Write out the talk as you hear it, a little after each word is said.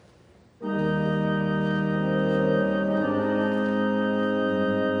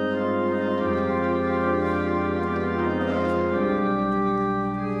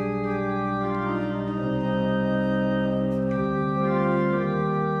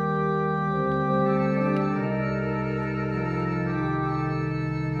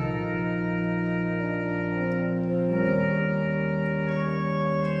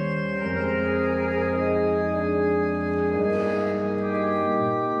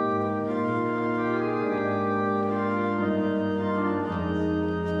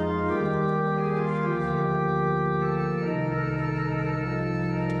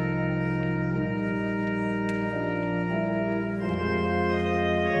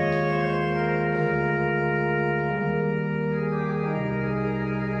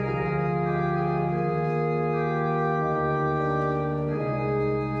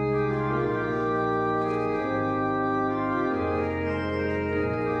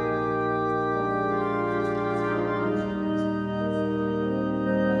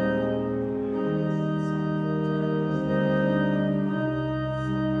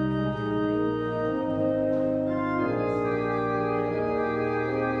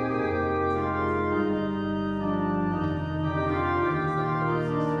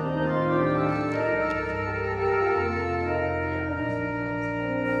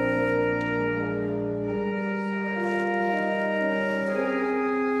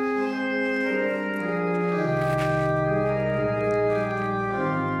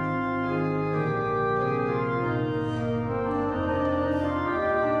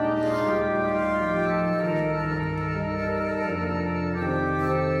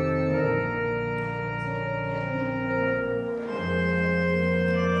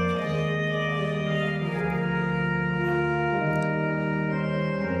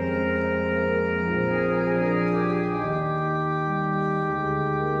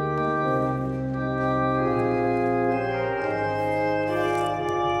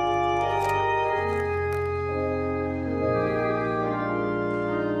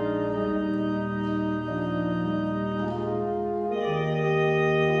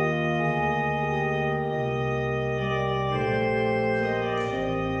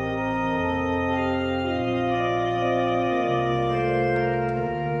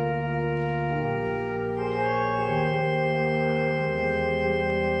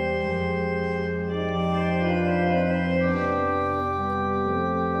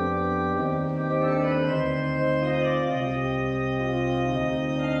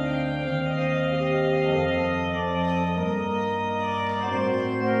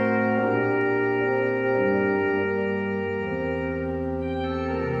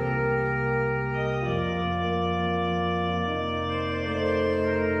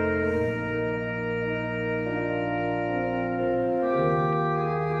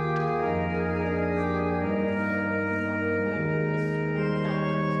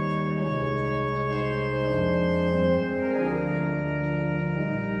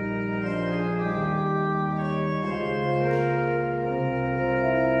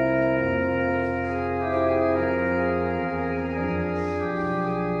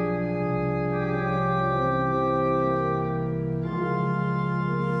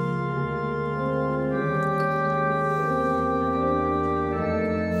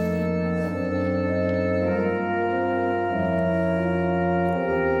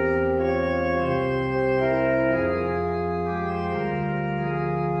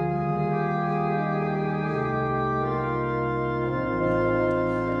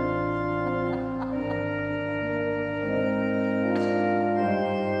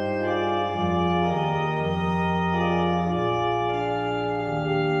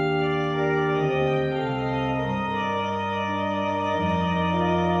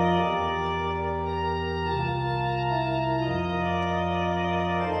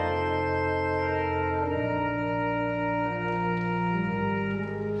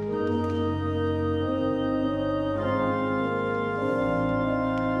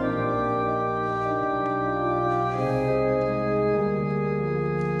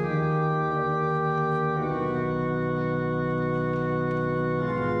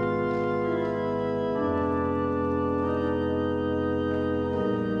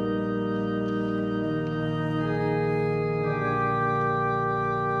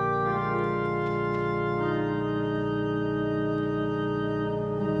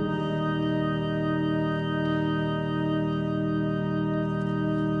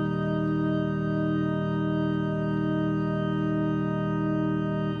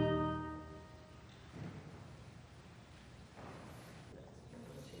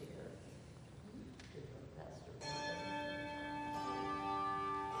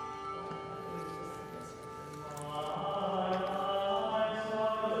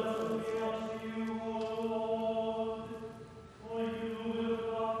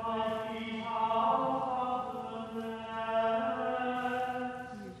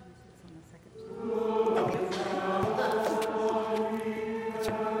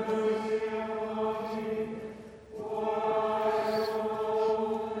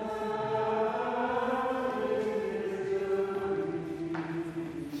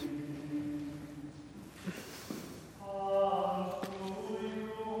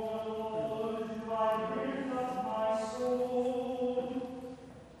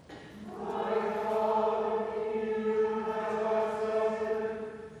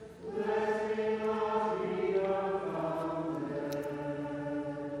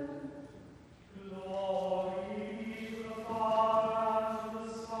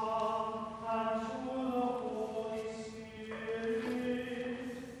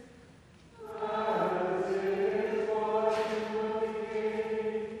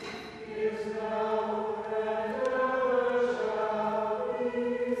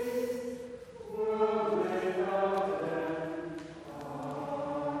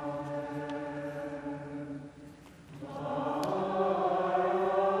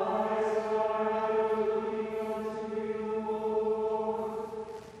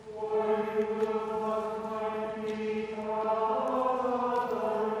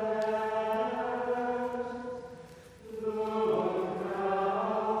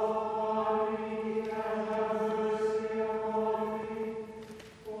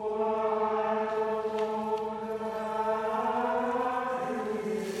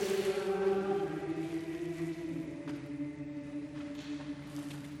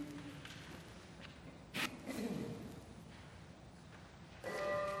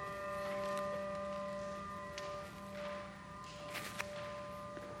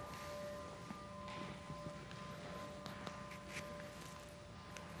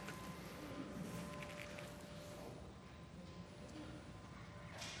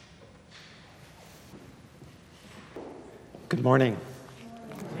Good morning.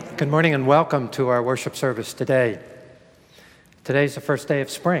 Good morning and welcome to our worship service today. Today's the first day of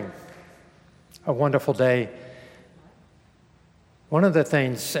spring, a wonderful day. One of the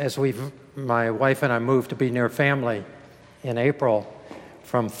things, as my wife and I moved to be near family in April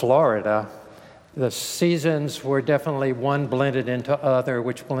from Florida, the seasons were definitely one blended into other,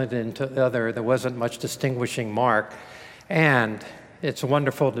 which blended into the other. There wasn't much distinguishing mark. And it's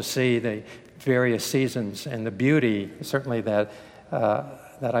wonderful to see the various seasons and the beauty, certainly that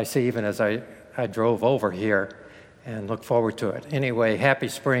I see even as I drove over here and look forward to it. Anyway, happy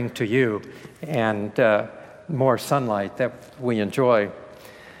spring to you and more sunlight that we enjoy.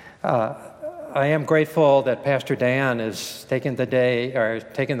 I am grateful that Pastor Dan is taking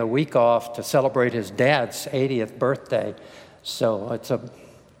the week off to celebrate his dad's 80th birthday. So it's an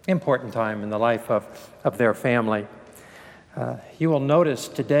important time in the life of their family. You will notice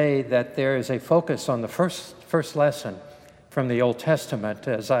today that there is a focus on the first lesson from the Old Testament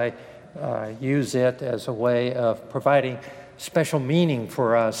as I use it as a way of providing special meaning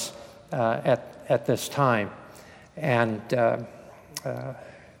for us at this time. And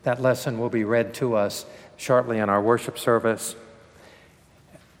that lesson will be read to us shortly in our worship service.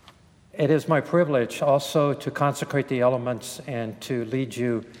 It is my privilege also to consecrate the elements and to lead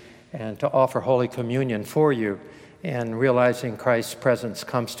you and to offer Holy Communion for you. And realizing Christ's presence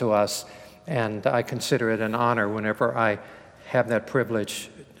comes to us, and I consider it an honor whenever I have that privilege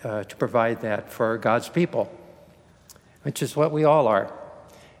to provide that for God's people, which is what we all are.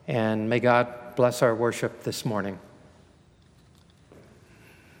 And may God bless our worship this morning.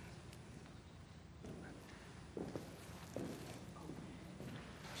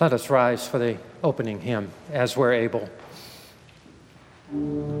 Let us rise for the opening hymn as we're able.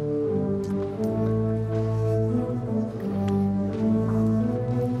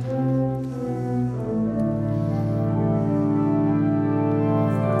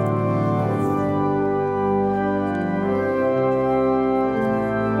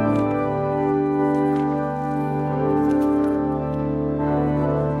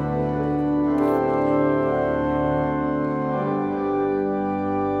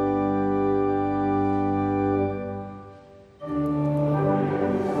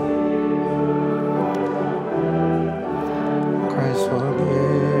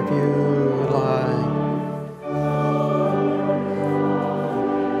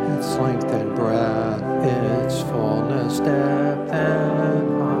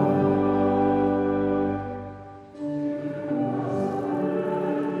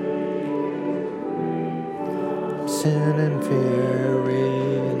 Sin and fear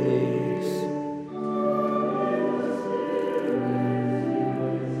release.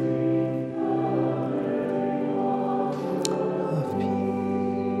 Of peace.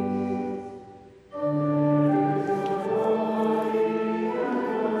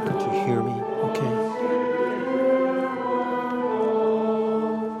 Could you hear me? Okay.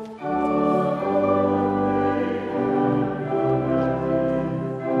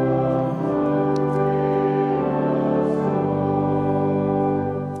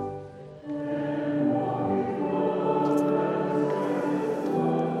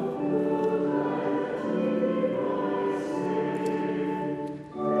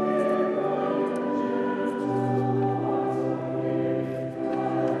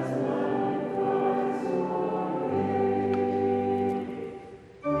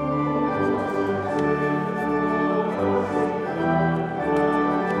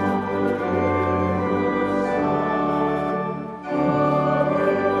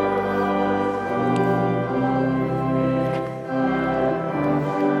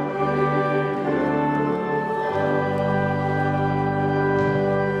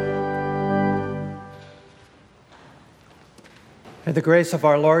 May the grace of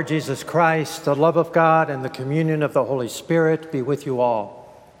our Lord Jesus Christ, the love of God, and the communion of the Holy Spirit be with you all.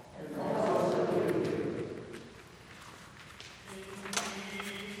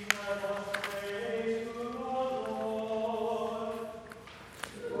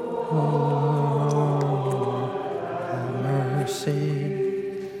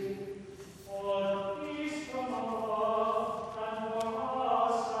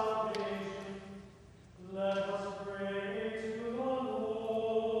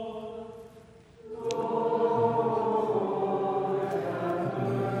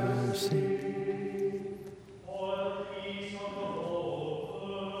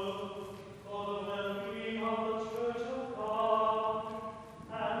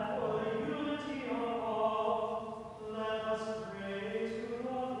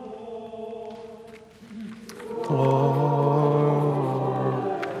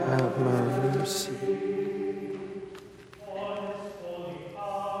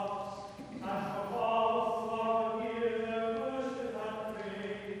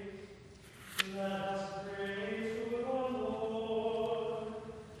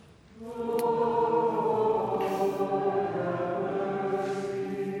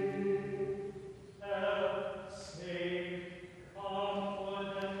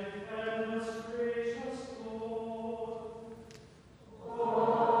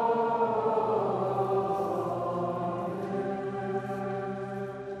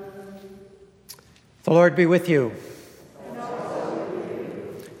 The Lord be with you.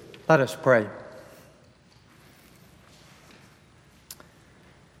 Let us pray.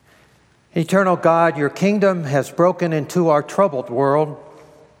 Eternal God, your kingdom has broken into our troubled world.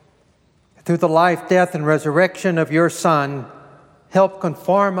 Through the life, death, and resurrection of your Son, help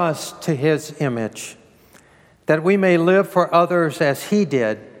conform us to his image, that we may live for others as he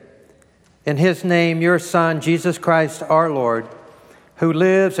did. In his name, your Son, Jesus Christ, our Lord, who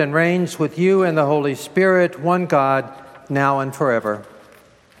lives and reigns with you and the Holy Spirit, one God, now and forever.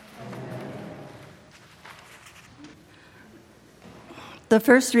 The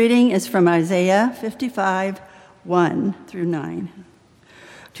first reading is from Isaiah 55, 1 through 9.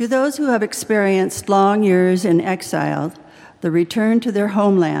 To those who have experienced long years in exile, the return to their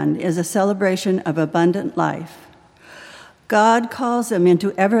homeland is a celebration of abundant life. God calls them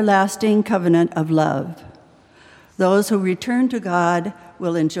into everlasting covenant of love. Those who return to God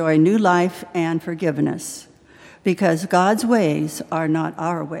will enjoy new life and forgiveness, because God's ways are not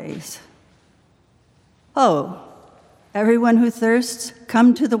our ways. Oh, everyone who thirsts,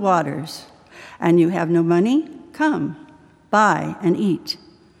 come to the waters. And you have no money? Come, buy and eat.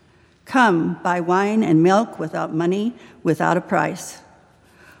 Come, buy wine and milk without money, without a price.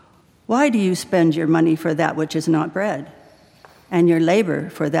 Why do you spend your money for that which is not bread, and your labor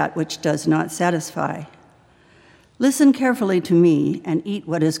for that which does not satisfy? Listen carefully to me and eat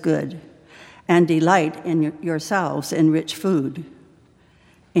what is good, and delight in yourselves in rich food.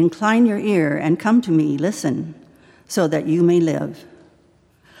 Incline your ear and come to me, listen, so that you may live.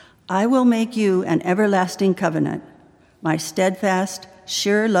 I will make you an everlasting covenant, my steadfast,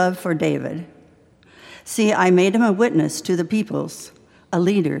 sure love for David. See, I made him a witness to the peoples, a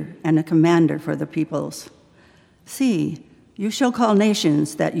leader and a commander for the peoples. See, you shall call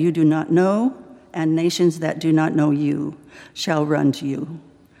nations that you do not know, and nations that do not know you shall run to you.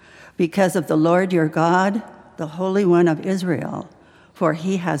 Because of the Lord your God, the Holy One of Israel, for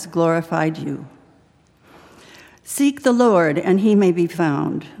he has glorified you. Seek the Lord, and he may be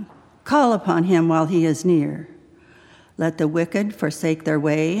found. Call upon him while he is near. Let the wicked forsake their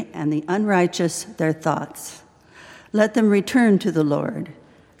way, and the unrighteous their thoughts. Let them return to the Lord,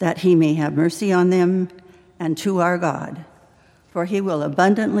 that he may have mercy on them, and to our God, for he will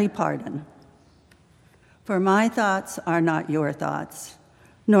abundantly pardon. For my thoughts are not your thoughts,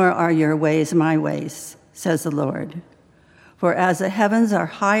 nor are your ways my ways, says the Lord. For as the heavens are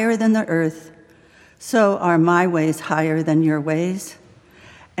higher than the earth, so are my ways higher than your ways,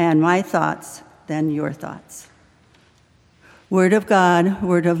 and my thoughts than your thoughts. Word of God,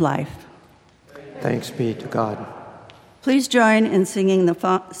 word of life. Thanks be to God. Please join in singing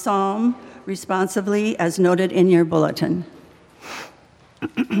the psalm responsively as noted in your bulletin.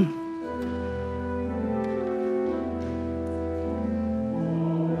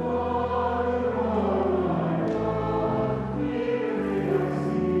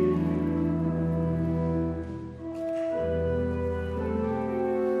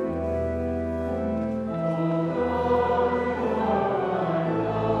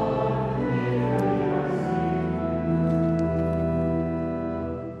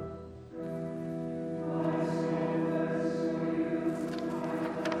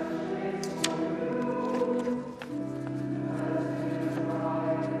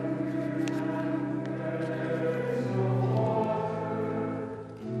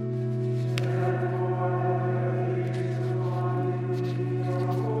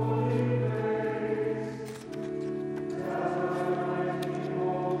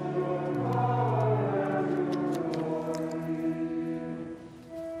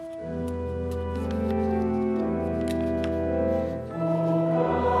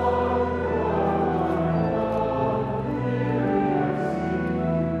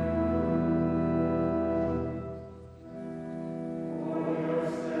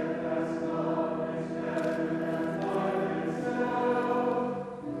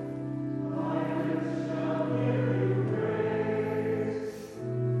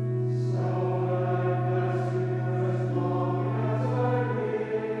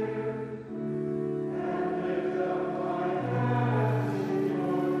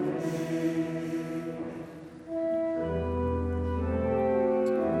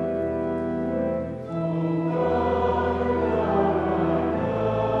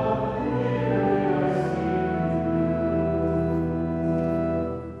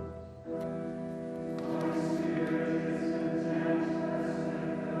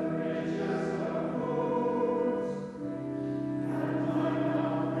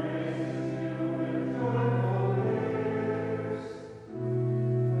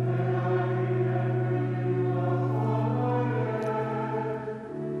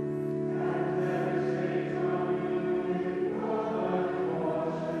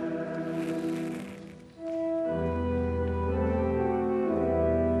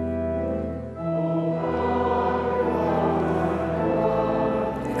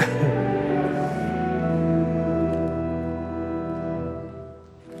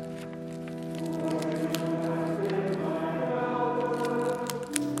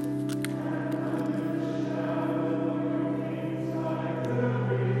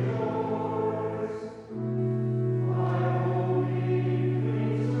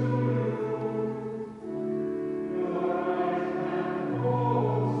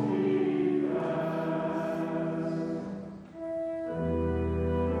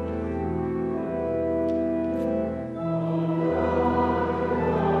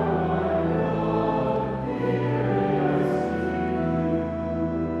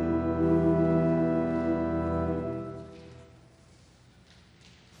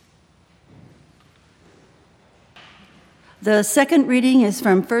 The second reading is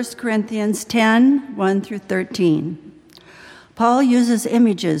from 1 Corinthians 10, 1 through 13. Paul uses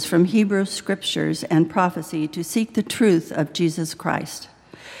images from Hebrew scriptures and prophecy to seek the truth of Jesus Christ.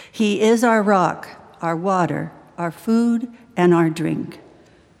 He is our rock, our water, our food, and our drink.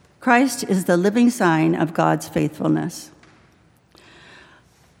 Christ is the living sign of God's faithfulness.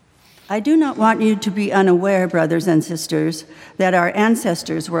 I do not want you to be unaware, brothers and sisters, that our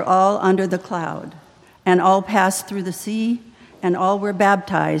ancestors were all under the cloud, and all passed through the sea, and all were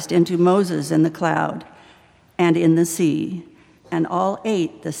baptized into Moses in the cloud and in the sea, and all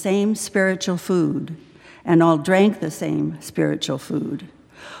ate the same spiritual food, and all drank the same spiritual food.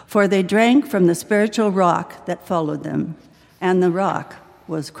 For they drank from the spiritual rock that followed them, and the rock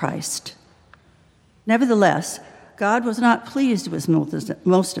was Christ. Nevertheless, God was not pleased with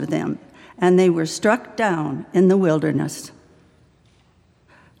most of them, and they were struck down in the wilderness.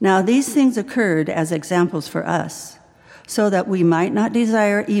 Now these things occurred as examples for us, so that we might not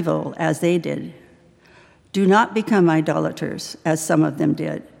desire evil as they did. Do not become idolaters, as some of them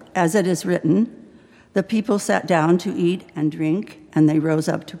did. As it is written, the people sat down to eat and drink, and they rose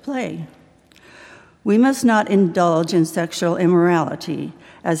up to play. We must not indulge in sexual immorality,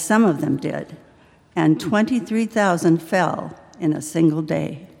 as some of them did, and 23,000 fell in a single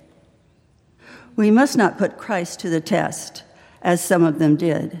day. We must not put Christ to the test, as some of them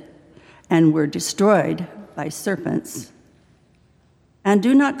did, and were destroyed by serpents. And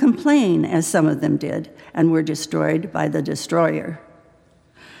do not complain, as some of them did, and were destroyed by the destroyer.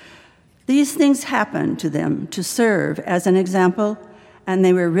 These things happened to them to serve as an example, and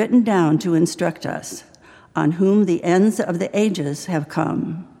they were written down to instruct us, on whom the ends of the ages have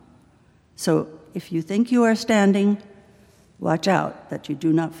come. So if you think you are standing, watch out that you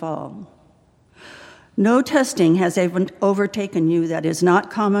do not fall. No testing has overtaken you that is not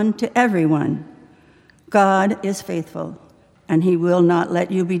common to everyone. God is faithful, and he will not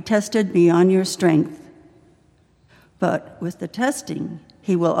let you be tested beyond your strength. But with the testing,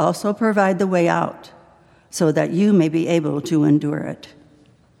 he will also provide the way out, so that you may be able to endure it.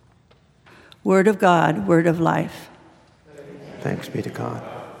 Word of God, word of life. Thanks be to God.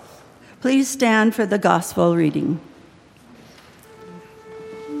 Please stand for the gospel reading.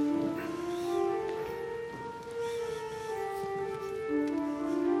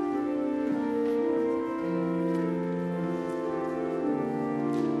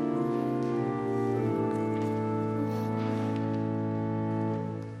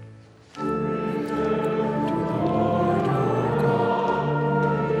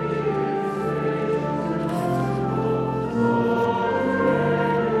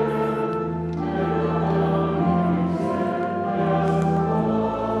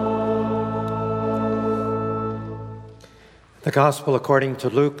 The Gospel according to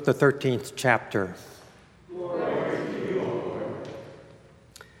Luke, the 13th chapter.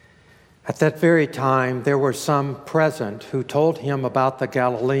 At that very time, there were some present who told him about the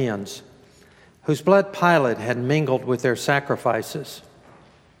Galileans, whose blood Pilate had mingled with their sacrifices.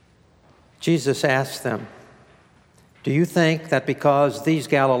 Jesus asked them, "Do you think that because these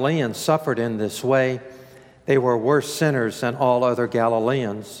Galileans suffered in this way, they were worse sinners than all other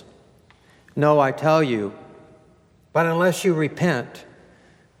Galileans? No, I tell you, but unless you repent,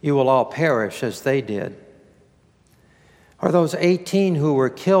 you will all perish as they did. Or those 18 who were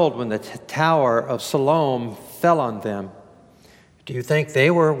killed when the tower of Siloam fell on them, do you think they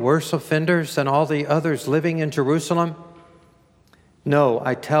were worse offenders than all the others living in Jerusalem? No,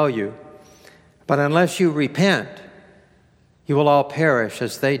 I tell you, but unless you repent, you will all perish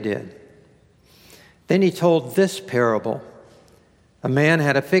as they did." Then he told this parable. A man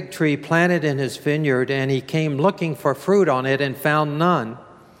had a fig tree planted in his vineyard, and he came looking for fruit on it and found none.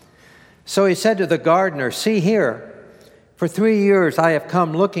 So he said to the gardener, "See here, for 3 years I have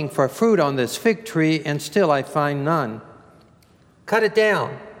come looking for fruit on this fig tree, and still I find none. Cut it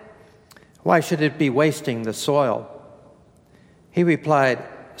down. Why should it be wasting the soil?" He replied,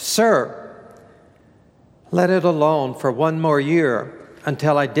 "Sir, let it alone for 1 more year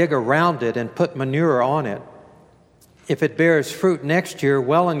until I dig around it and put manure on it. If it bears fruit next year,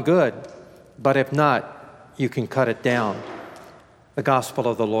 well and good, but if not, you can cut it down." The Gospel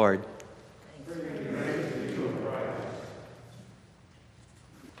of the Lord.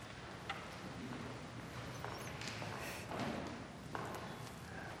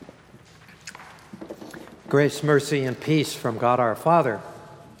 Grace, mercy, and peace from God our Father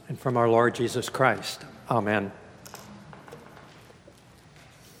and from our Lord Jesus Christ. Amen.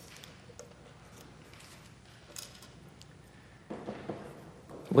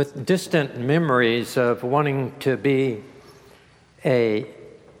 With distant memories of wanting to be an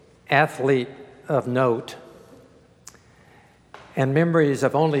athlete of note, and memories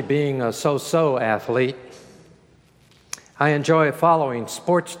of only being a so-so athlete. I enjoy following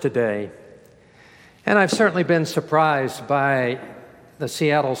sports today, and I've certainly been surprised by the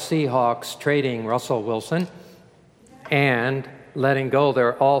Seattle Seahawks trading Russell Wilson and letting go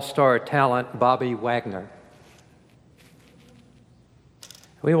their all-star talent, Bobby Wagner.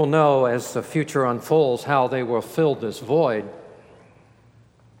 We will know as the future unfolds how they will fill this void.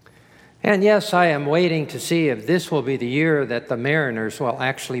 And yes, I am waiting to see if this will be the year that the Mariners will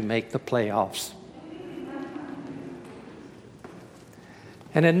actually make the playoffs.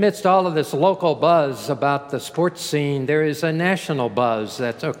 And amidst all of this local buzz about the sports scene, there is a national buzz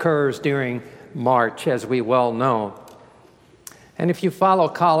that occurs during March, as we well know. And if you follow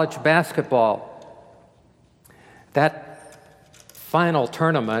college basketball, that final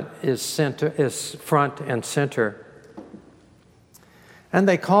tournament is front and center. And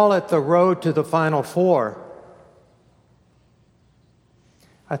they call it the road to the Final Four.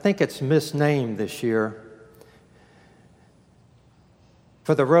 I think it's misnamed this year.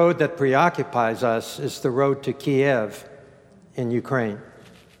 For the road that preoccupies us is the road to Kiev in Ukraine.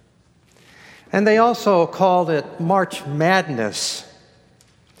 And they also called it March Madness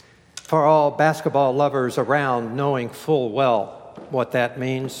for all basketball lovers around, knowing full well what that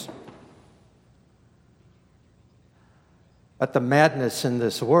means. But the madness in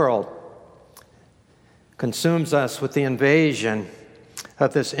this world consumes us with the invasion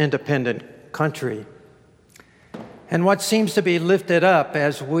of this independent country. And what seems to be lifted up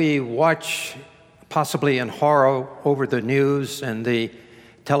as we watch, possibly in horror, over the news and the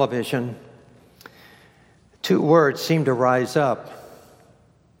television, two words seem to rise up.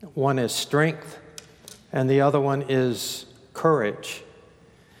 One is strength, and the other one is courage,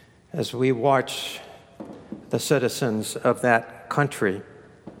 as we watch the citizens of that country.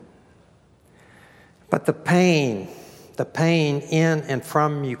 But the pain in and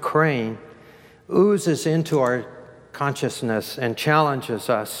from Ukraine oozes into our consciousness and challenges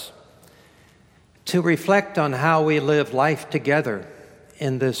us to reflect on how we live life together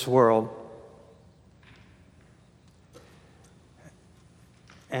in this world.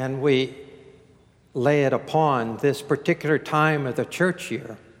 And we lay it upon this particular time of the church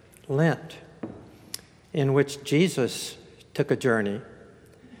year, Lent, in which Jesus took a journey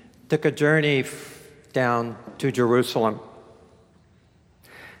down to Jerusalem.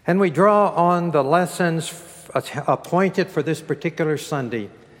 And we draw on the lessons appointed for this particular Sunday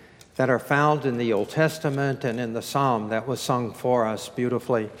that are found in the Old Testament and in the psalm that was sung for us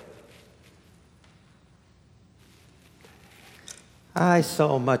beautifully. I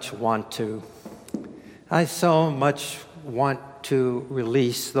so much want to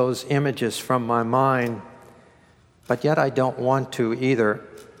release those images from my mind, but yet I don't want to either.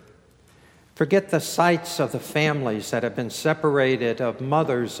 Forget the sights of the families that have been separated, of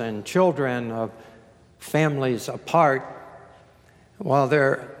mothers and children, of families apart, while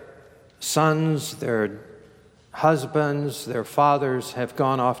their sons, their husbands, their fathers have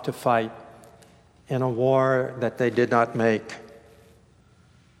gone off to fight in a war that they did not make.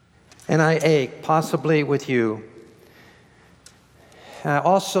 And I ache, possibly with you. I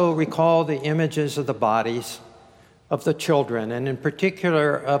also recall the images of the bodies of the children, and in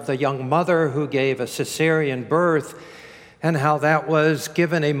particular of the young mother who gave a cesarean birth, and how that was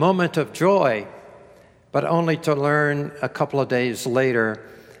given a moment of joy, but only to learn a couple of days later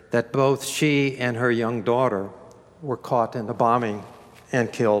that both she and her young daughter were caught in the bombing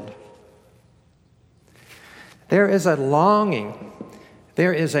and killed. There is a longing.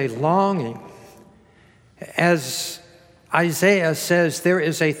 As Isaiah says, there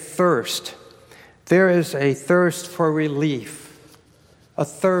is a thirst. There is a thirst for relief, a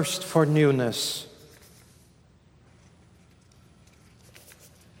thirst for newness.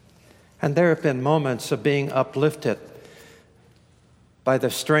 And there have been moments of being uplifted by the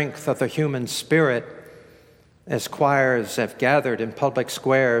strength of the human spirit as choirs have gathered in public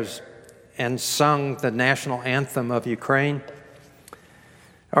squares and sung the national anthem of Ukraine,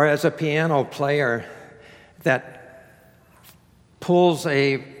 or as a piano player that pulls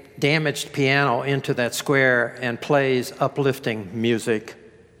a damaged piano into that square and plays uplifting music.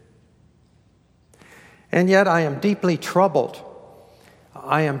 And yet I am deeply troubled.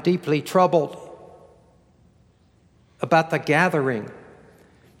 About the gathering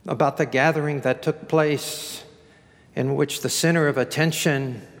that took place, in which the center of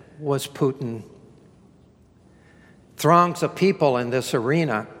attention was Putin. Throngs of people in this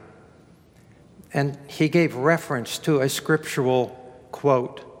arena, and he gave reference to a scriptural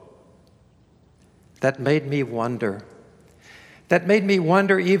quote that made me wonder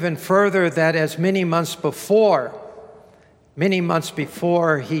even further, that as many months before, Many months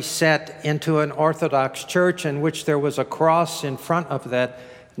before, he sat into an Orthodox church in which there was a cross in front of that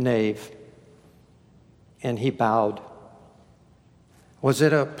nave, and he bowed. Was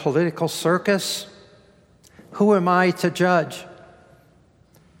it a political circus? Who am I to judge?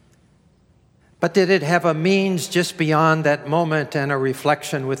 But did it have a means just beyond that moment and a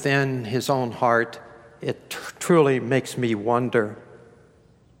reflection within his own heart? It truly makes me wonder.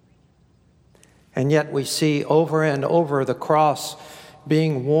 And yet we see over and over the cross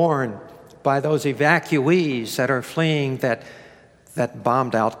being worn by those evacuees that are fleeing that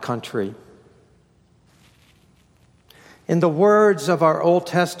bombed out country. In the words of our Old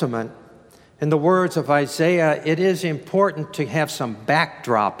Testament, in the words of Isaiah, it is important to have some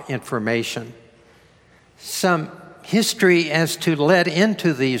backdrop information, some history as to lead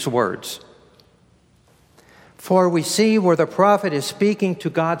into these words. For we see where the prophet is speaking to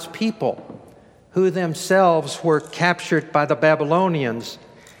God's people, who themselves were captured by the Babylonians,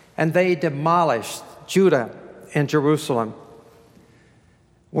 and they demolished Judah and Jerusalem,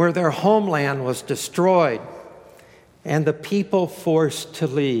 where their homeland was destroyed and the people forced to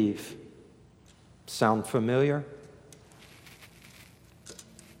leave. Sound familiar?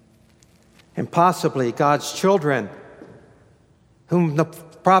 And possibly God's children, whom the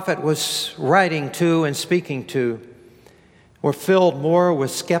prophet was writing to and speaking to, were filled more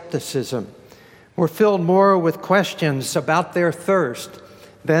with skepticism, were filled more with questions about their thirst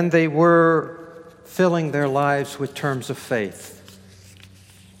than they were filling their lives with terms of faith.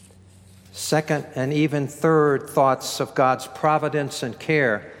 Second and even third thoughts of God's providence and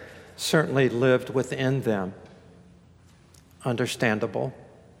care certainly lived within them. Understandable.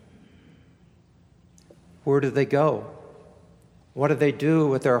 Where do they go? What do they do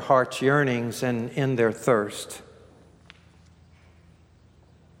with their heart's yearnings and in their thirst?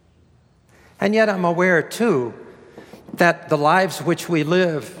 And yet I'm aware, too, that the lives which we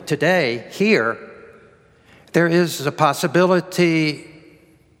live today here, there is a possibility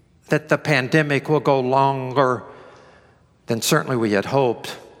that the pandemic will go longer than certainly we had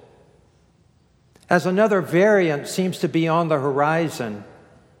hoped. As another variant seems to be on the horizon,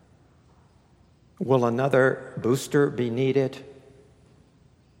 will another booster be needed?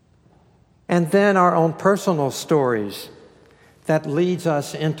 And then our own personal stories that leads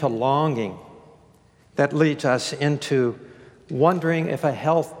us into longing, that leads us into wondering if a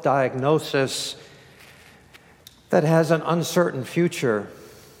health diagnosis that has an uncertain future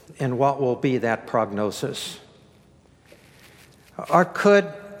and what will be that prognosis. Or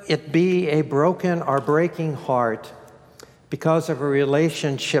could it be a broken or breaking heart because of a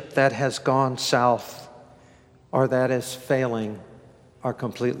relationship that has gone south or that is failing or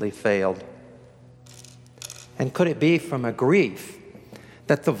completely failed? And could it be from a grief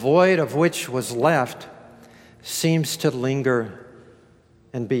that the void of which was left seems to linger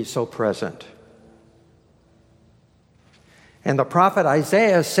and be so present? And the prophet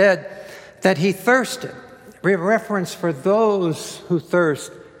Isaiah said that he thirsted, reference for those who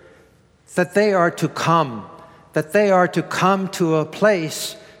thirst, that they are to come to a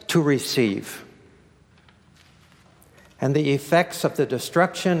place to receive. And the effects of the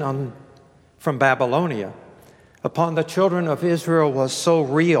destruction from Babylonia upon the children of Israel was so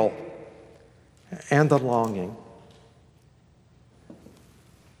real, and the longing.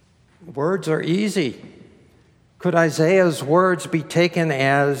 Words are easy. Could Isaiah's words be taken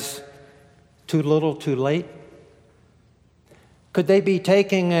as too little, too late? Could they be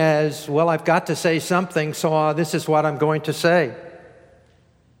taken as, well, I've got to say something, so this is what I'm going to say?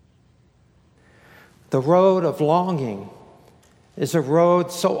 The road of longing is a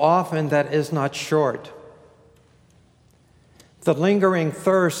road so often that is not short. The lingering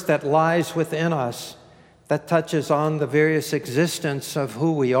thirst that lies within us, that touches on the various existence of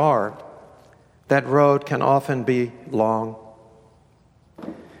who we are, that road can often be long.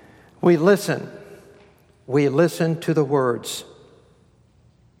 We listen to the words.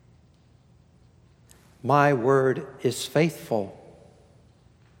 My word is faithful,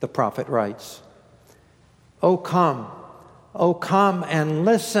 the prophet writes. Oh, come and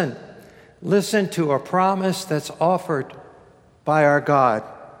listen. Listen to a promise that's offered by our God.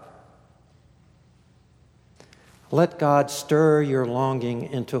 Let God stir your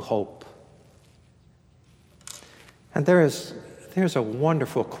longing into hope. And there's a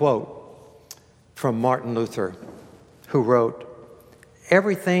wonderful quote from Martin Luther, who wrote,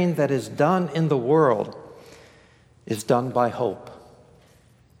 "Everything that is done in the world is done by hope.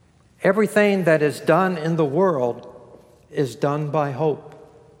 Everything that is done in the world is done by hope."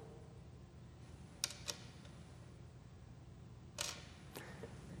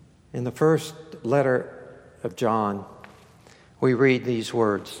 In the first letter of John, we read these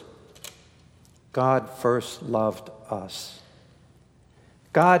words: God first loved us.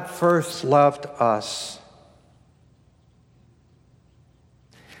 God first loved us.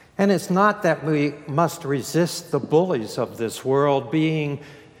 And it's not that we must resist the bullies of this world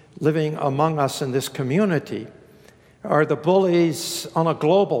living among us in this community, or the bullies on a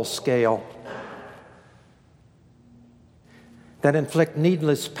global scale that inflict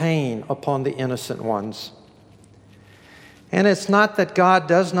needless pain upon the innocent ones. And it's not that God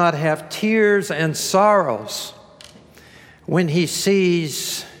does not have tears and sorrows when he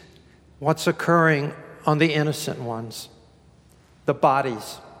sees what's occurring on the innocent ones, the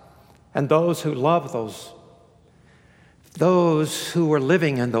bodies, and those who love those who are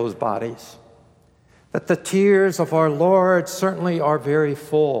living in those bodies. That the tears of our Lord certainly are very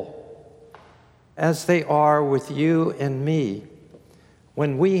full, as they are with you and me,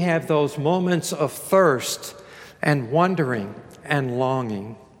 when we have those moments of thirst and wondering and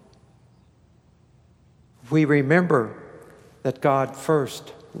longing. We remember that God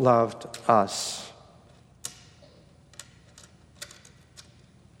first loved us.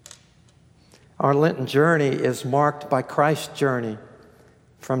 Our Lenten journey is marked by Christ's journey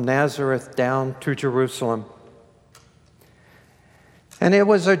from Nazareth down to Jerusalem. And it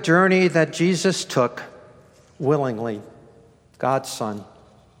was a journey that Jesus took willingly, God's Son.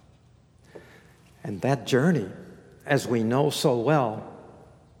 And that journey, as we know so well,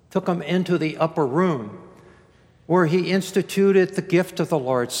 took him into the upper room where he instituted the gift of the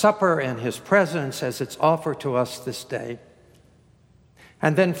Lord's Supper and his presence as it's offered to us this day.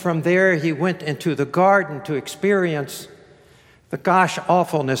 And then from there, he went into the garden to experience the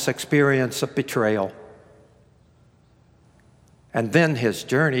gosh-awfulness experience of betrayal. And then his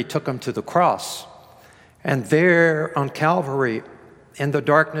journey took him to the cross. And there on Calvary, in the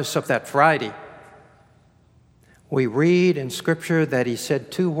darkness of that Friday, we read in Scripture that he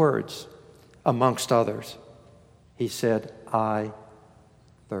said two words amongst others. He said, I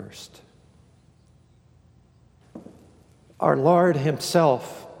thirst. Our Lord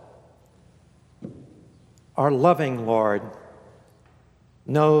himself, our loving Lord,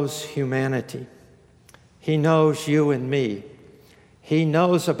 knows humanity. He knows you and me. He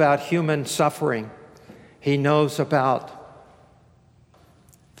knows about human suffering. He knows about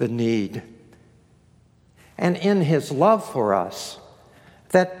the need. And in his love for us,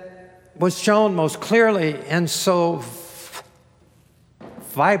 that was shown most clearly and so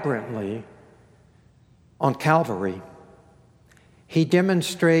vibrantly on Calvary, he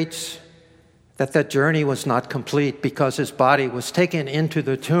demonstrates that the journey was not complete because his body was taken into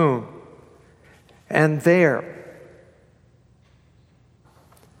the tomb. And there,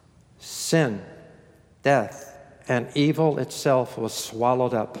 sin, death, and evil itself was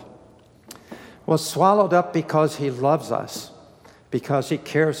swallowed up. Was swallowed up because he loves us, because he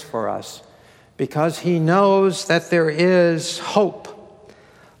cares for us, because he knows that there is hope,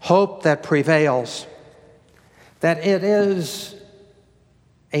 hope that prevails, that it is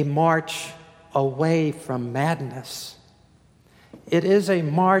a march away from madness. It is a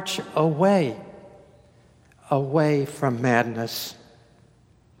march away from madness.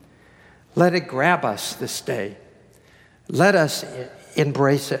 Let it grab us this day. Let us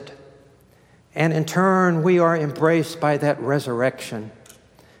embrace it. And in turn, we are embraced by that resurrection,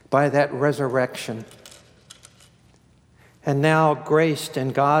 And now, graced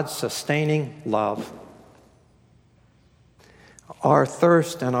in God's sustaining love, our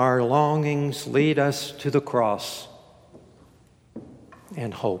thirst and our longings lead us to the cross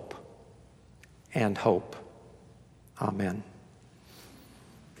and hope. Amen.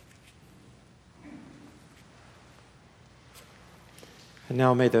 And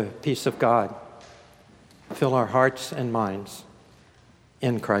now may the peace of God fill our hearts and minds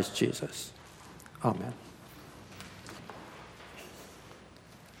in Christ Jesus. Amen.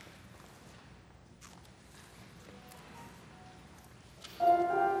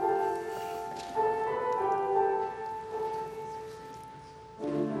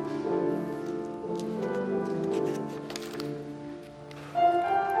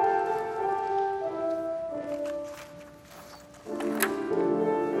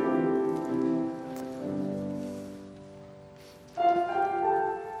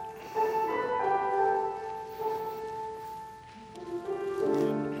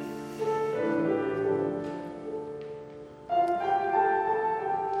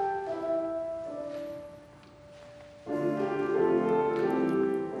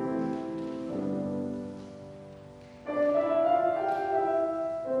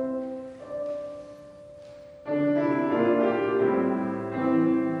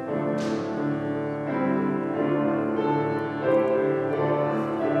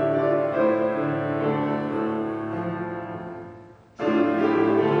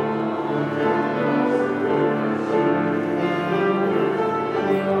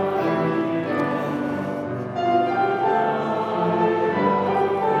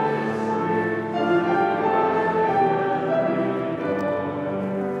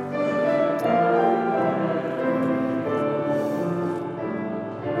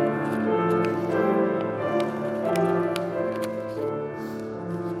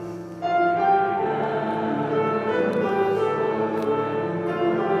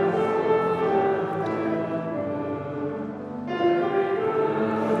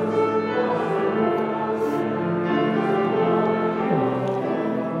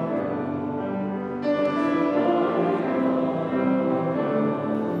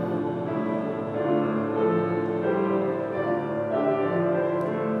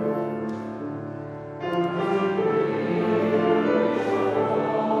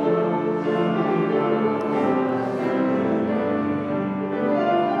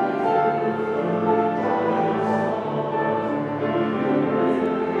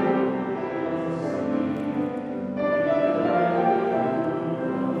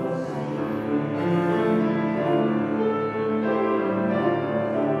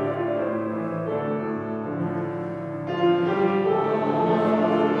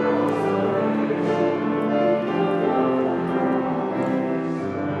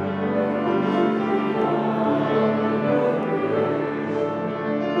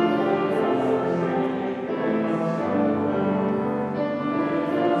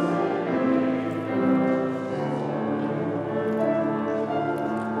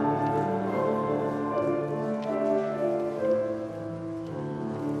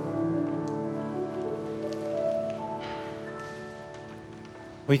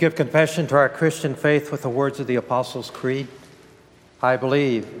 We give confession to our Christian faith with the words of the Apostles' Creed. I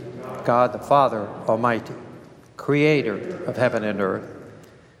believe God the Father Almighty, creator of heaven and earth.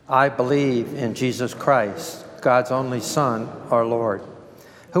 I believe in Jesus Christ, God's only Son, our Lord,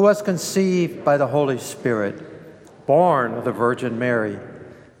 who was conceived by the Holy Spirit, born of the Virgin Mary,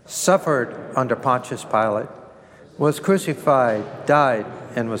 suffered under Pontius Pilate, was crucified, died,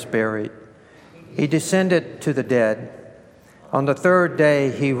 and was buried. He descended to the dead. On the third day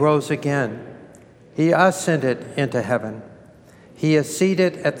he rose again. He ascended into heaven. He is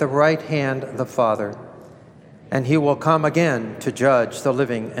seated at the right hand of the Father, and he will come again to judge the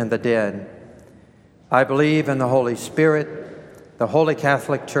living and the dead. I believe in the Holy Spirit, the Holy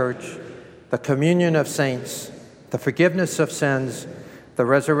Catholic Church, the communion of saints, the forgiveness of sins, the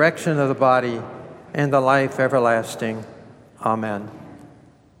resurrection of the body, and the life everlasting. Amen.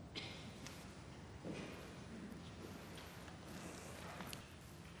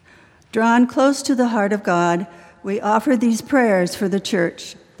 Drawn close to the heart of God, we offer these prayers for the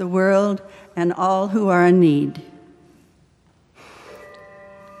Church, the world, and all who are in need.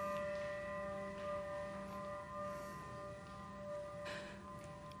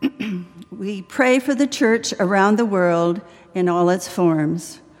 We pray for the Church around the world in all its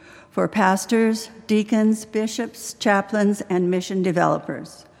forms, for pastors, deacons, bishops, chaplains, and mission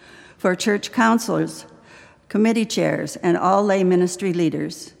developers, for church counselors, committee chairs, and all lay ministry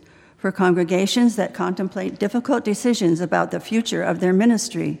leaders, for congregations that contemplate difficult decisions about the future of their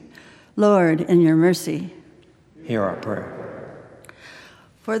ministry. Lord, in your mercy, hear our prayer.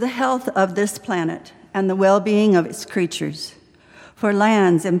 For the health of this planet and the well-being of its creatures, for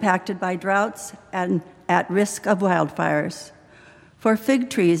lands impacted by droughts and at risk of wildfires, for fig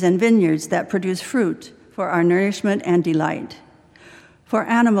trees and vineyards that produce fruit for our nourishment and delight, for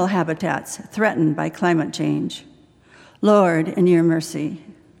animal habitats threatened by climate change. Lord, in your mercy.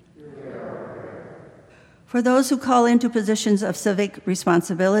 For those who call into positions of civic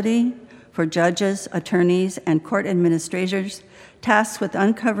responsibility, for judges, attorneys, and court administrators tasked with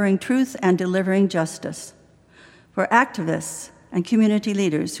uncovering truth and delivering justice, for activists and community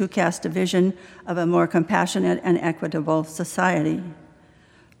leaders who cast a vision of a more compassionate and equitable society.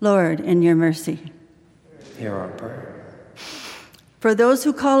 Lord, in your mercy. Hear our prayer. For those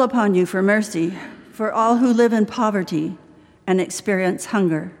who call upon you for mercy, for all who live in poverty and experience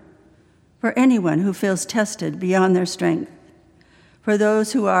hunger, for anyone who feels tested beyond their strength, for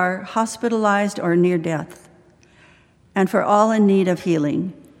those who are hospitalized or near death, and for all in need of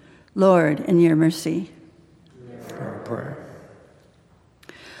healing. Lord, in your mercy. Hear our prayer.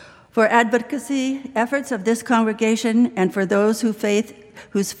 For advocacy efforts of this congregation and for those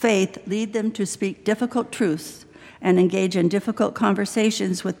whose faith lead them to speak difficult truths and engage in difficult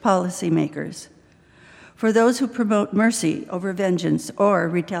conversations with policymakers, for those who promote mercy over vengeance or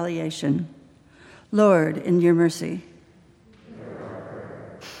retaliation. Lord, in your mercy.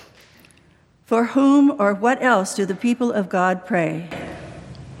 For whom or what else do the people of God pray?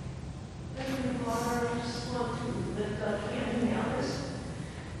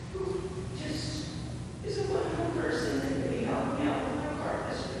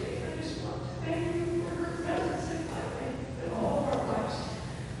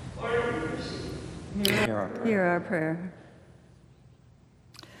 Hear our prayer.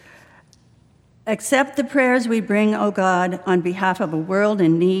 Accept the prayers we bring, O God, on behalf of a world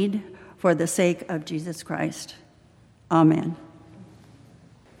in need for the sake of Jesus Christ. Amen.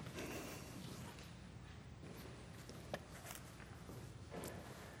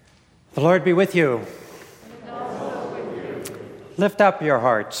 The Lord be with you. And also with you. Lift up your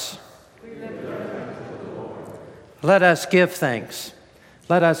hearts. We lift them to the Lord. Let us give thanks.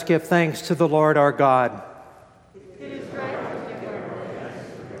 Let us give thanks to the Lord our God. It is right to give our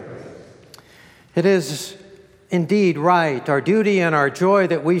thanks. It is indeed right, our duty and our joy,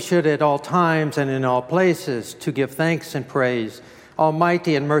 that we should at all times and in all places to give thanks and praise,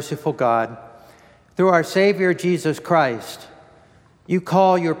 Almighty and merciful God. Through our Savior Jesus Christ, you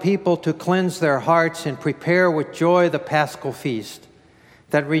call your people to cleanse their hearts and prepare with joy the Paschal feast,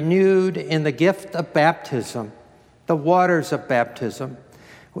 that renewed in the gift of baptism, the waters of baptism,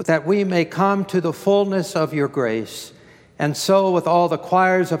 that we may come to the fullness of your grace. And so with all the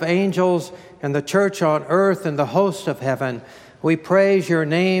choirs of angels and the church on earth and the host of heaven, we praise your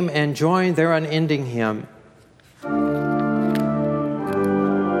name and join their unending hymn.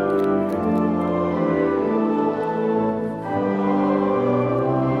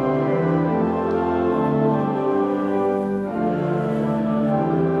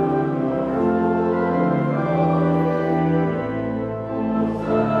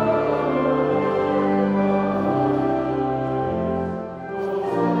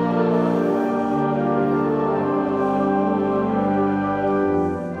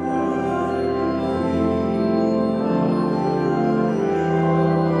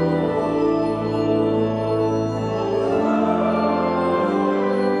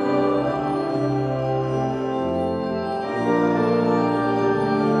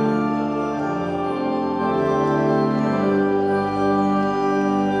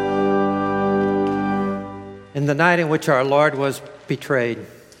 the night in which our Lord was betrayed,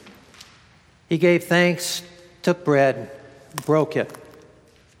 he gave thanks, took bread, broke it,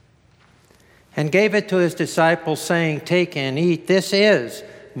 and gave it to his disciples, saying, "Take and eat. This is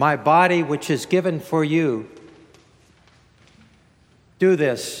my body, which is given for you. Do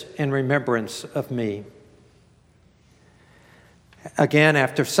this in remembrance of me." Again,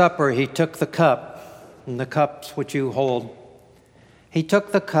 after supper, he took the cup, and the cups which you hold. He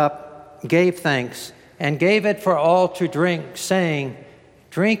took the cup, gave thanks, and gave it for all to drink, saying,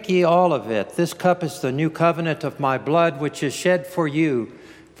 "Drink ye all of it. This cup is the new covenant of my blood, which is shed for you,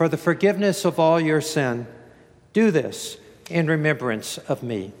 for the forgiveness of all your sin. Do this in remembrance of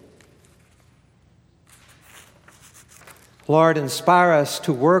me." Lord, inspire us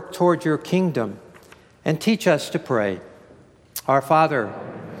to work toward your kingdom and teach us to pray. Our Father,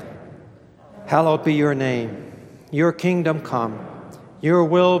 hallowed be your name. Your kingdom come. Your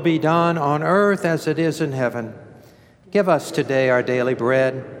will be done on earth as it is in heaven. Give us today our daily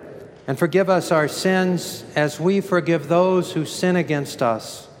bread, and forgive us our sins as we forgive those who sin against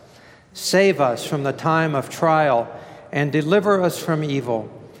us. Save us from the time of trial and deliver us from evil.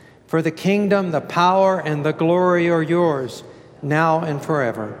 For the kingdom, the power, and the glory are yours, now and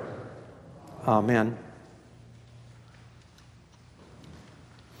forever. Amen.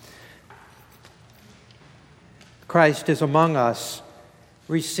 Christ is among us.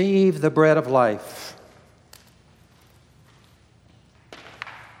 Receive the bread of life.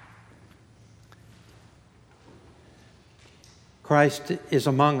 Christ is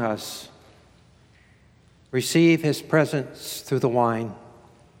among us. Receive his presence through the wine.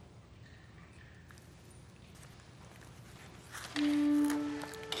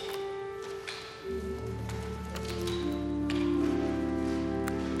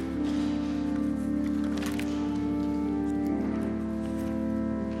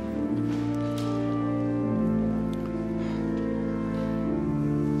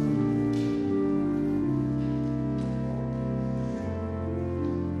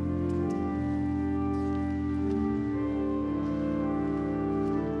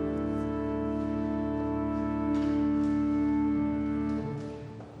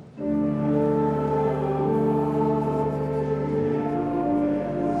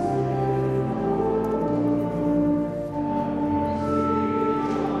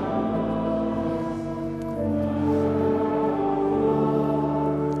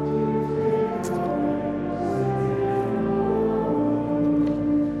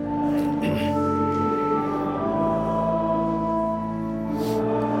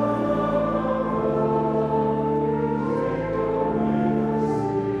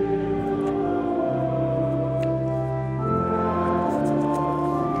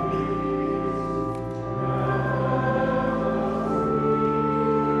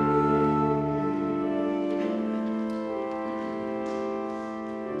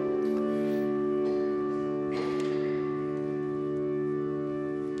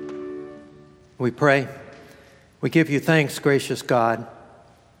 We pray. We give you thanks, gracious God,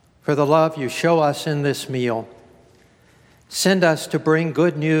 for the love you show us in this meal. Send us to bring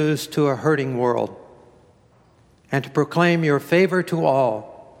good news to a hurting world and to proclaim your favor to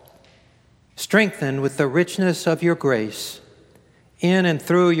all. Strengthen with the richness of your grace in and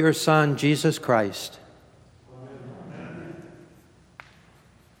through your Son, Jesus Christ. Amen.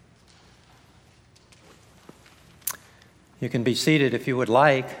 You can be seated if you would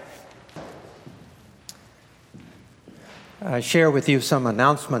like. I share with you some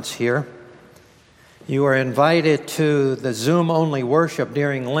announcements here. You are invited to the Zoom-only worship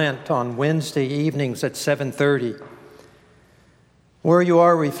during Lent on Wednesday evenings at 7:30, where you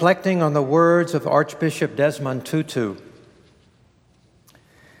are reflecting on the words of Archbishop Desmond Tutu.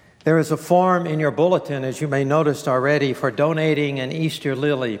 There is a form in your bulletin, as you may notice already, for donating an Easter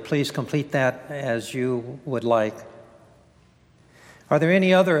lily. Please complete that as you would like. Are there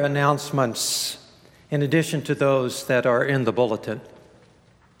any other announcements in addition to those that are in the bulletin?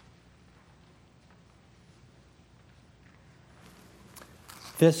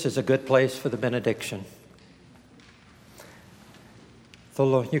 This is a good place for the benediction.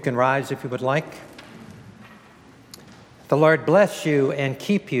 You can rise if you would like. The Lord bless you and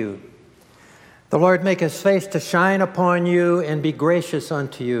keep you. The Lord make his face to shine upon you and be gracious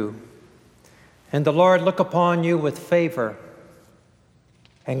unto you. And the Lord look upon you with favor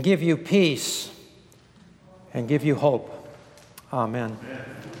and give you peace and give you hope. Amen.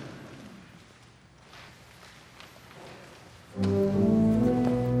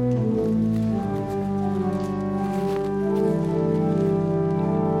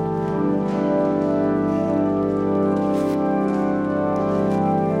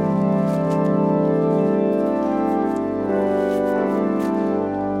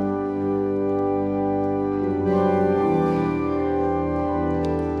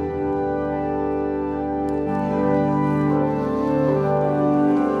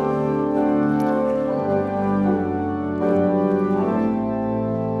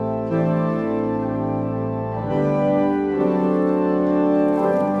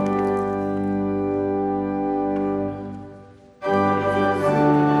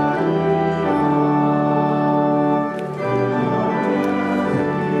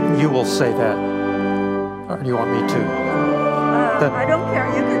 will say that? Or do you want me to? I don't care.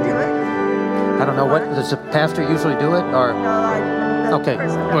 You can do it. I don't know. What does the pastor usually do it? Or No, okay,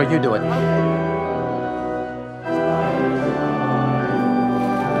 well, you do it. Okay.